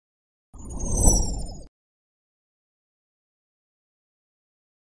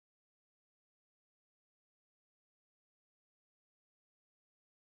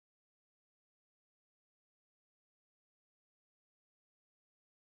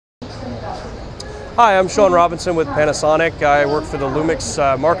Hi, I'm Sean Robinson with Panasonic. I work for the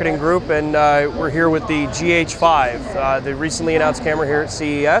Lumix marketing group, and we're here with the GH5, the recently announced camera here at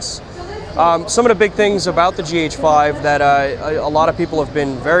CES. Some of the big things about the GH5 that a lot of people have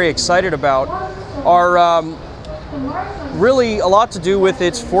been very excited about are really a lot to do with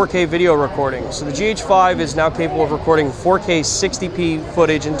its 4K video recording. So the GH5 is now capable of recording 4K 60p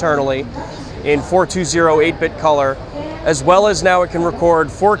footage internally in 420 8-bit color, as well as now it can record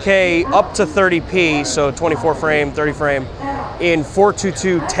 4K up to 30p, so 24 frame, 30 frame, in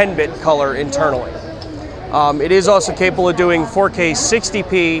 422 10-bit color internally. It is also capable of doing 4K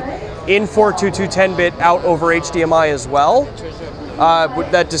 60p in 422 10-bit out over HDMI as well.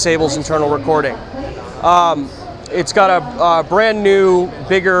 That disables internal recording. It's got a brand new,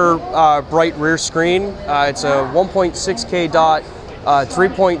 bigger, bright rear screen. It's a 1.6K dot,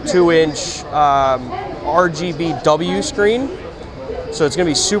 3.2-inch RGBW screen. So it's going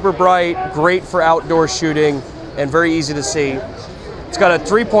to be super bright, great for outdoor shooting, and very easy to see. It's got a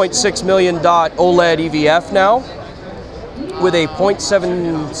 3.6 million dot OLED EVF now with a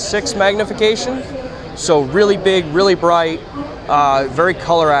 0.76 magnification. So really big, really bright, very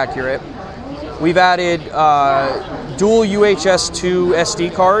color accurate. We've added dual UHS II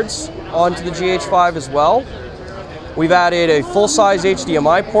SD cards onto the GH5 as well. We've added a full-size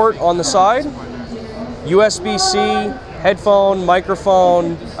HDMI port on the side, USB-C, headphone,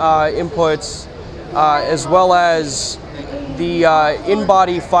 microphone inputs, as well as the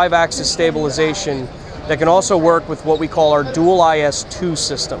in-body 5-axis stabilization that can also work with what we call our dual IS2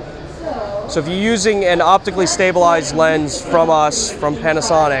 system. So if you're using an optically stabilized lens from us, from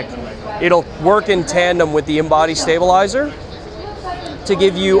Panasonic, it'll work in tandem with the in-body stabilizer to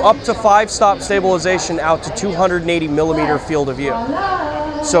give you up to 5-stop stabilization out to 280 millimeter field of view.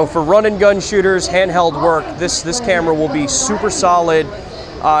 So for run and gun shooters, handheld work, this camera will be super solid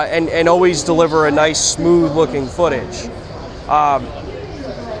and always deliver a nice, smooth looking footage. On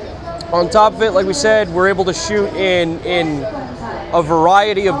top of it, like we said, we're able to shoot in a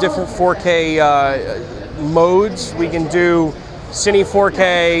variety of different 4K modes. We can do Cine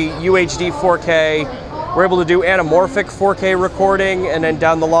 4K, UHD 4K. We're able to do anamorphic 4K recording, and then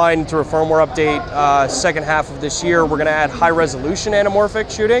down the line through a firmware update, second half of this year, we're going to add high-resolution anamorphic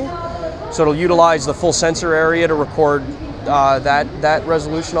shooting. So it'll utilize the full sensor area to record that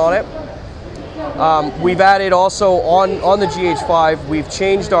resolution on it. We've added also on the GH5, we've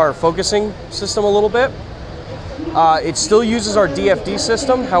changed our focusing system a little bit. It still uses our DFD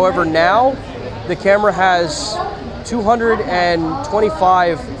system. However, now the camera has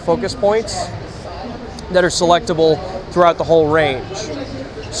 225 focus points that are selectable throughout the whole range.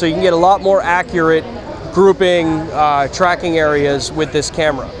 So you can get a lot more accurate grouping, tracking areas with this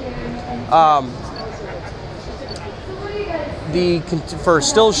camera. For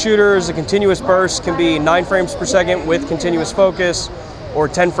still shooters, the continuous burst can be 9 frames per second with continuous focus, or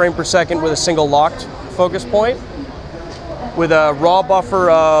 10 frames per second with a single locked focus point, with a RAW buffer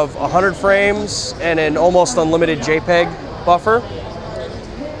of 100 frames and an almost unlimited JPEG buffer.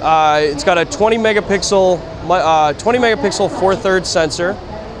 It's got a 20 megapixel 4/3 sensor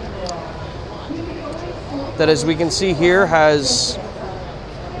that, as we can see here, has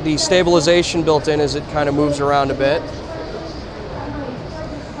the stabilization built in as it kind of moves around a bit.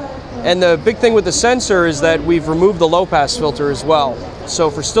 And the big thing with the sensor is that we've removed the low pass filter as well. So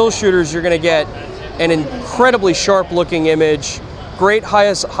for still shooters, you're going to get an incredibly sharp looking image, great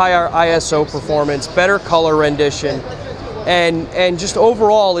higher ISO performance, better color rendition, and just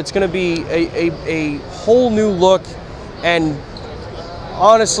overall it's going to be a whole new look, and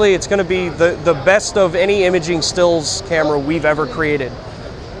honestly it's going to be the best of any imaging stills camera we've ever created,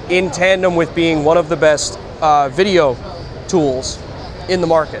 in tandem with being one of the best video tools in the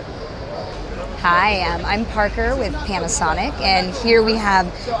market. Hi, I'm Parker with Panasonic, and here we have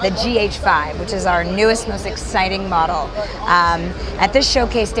the GH5, which is our newest, most exciting model. At this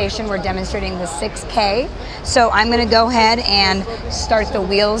showcase station, we're demonstrating the 6K, so I'm going to go ahead and start the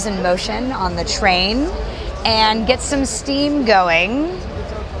wheels in motion on the train and get some steam going.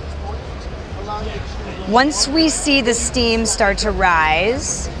 Once we see the steam start to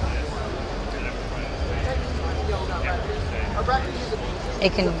rise,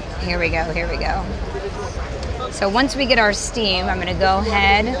 here we go. So once we get our steam, I'm gonna go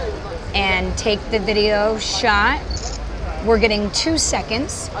ahead and take the video shot. We're getting 2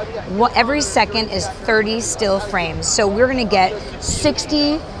 seconds. Every second is 30 still frames. So we're gonna get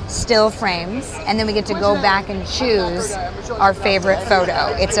 60 still frames, and then we get to go back and choose our favorite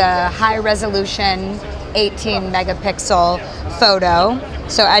photo. It's a high resolution 18 megapixel photo.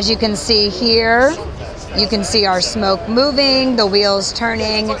 So as you can see here, You can see our smoke moving, the wheels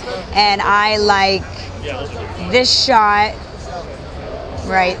turning, and I like this shot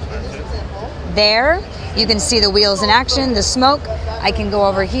right there. You can see the wheels in action, the smoke. I can go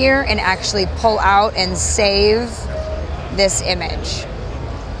over here and actually pull out and save this image.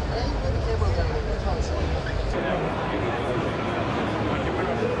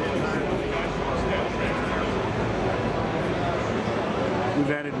 We've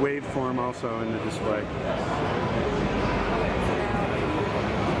added waveform also in the display.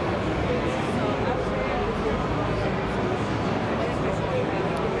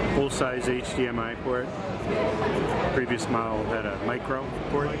 Full-size HDMI port. Previous model had a micro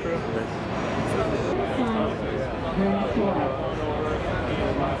port.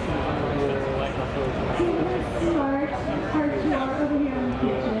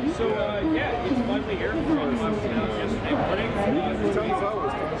 So yeah, it's lively air from yesterday morning.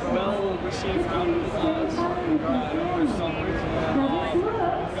 Well received from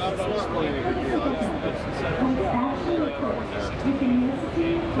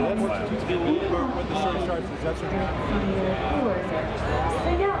with the short starts, is that something? So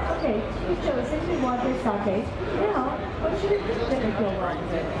now, okay, so since we want this saute, now, what should it dinner go wrong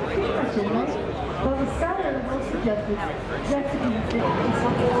with it? Good question, right? Well, the seller will suggest this recipe.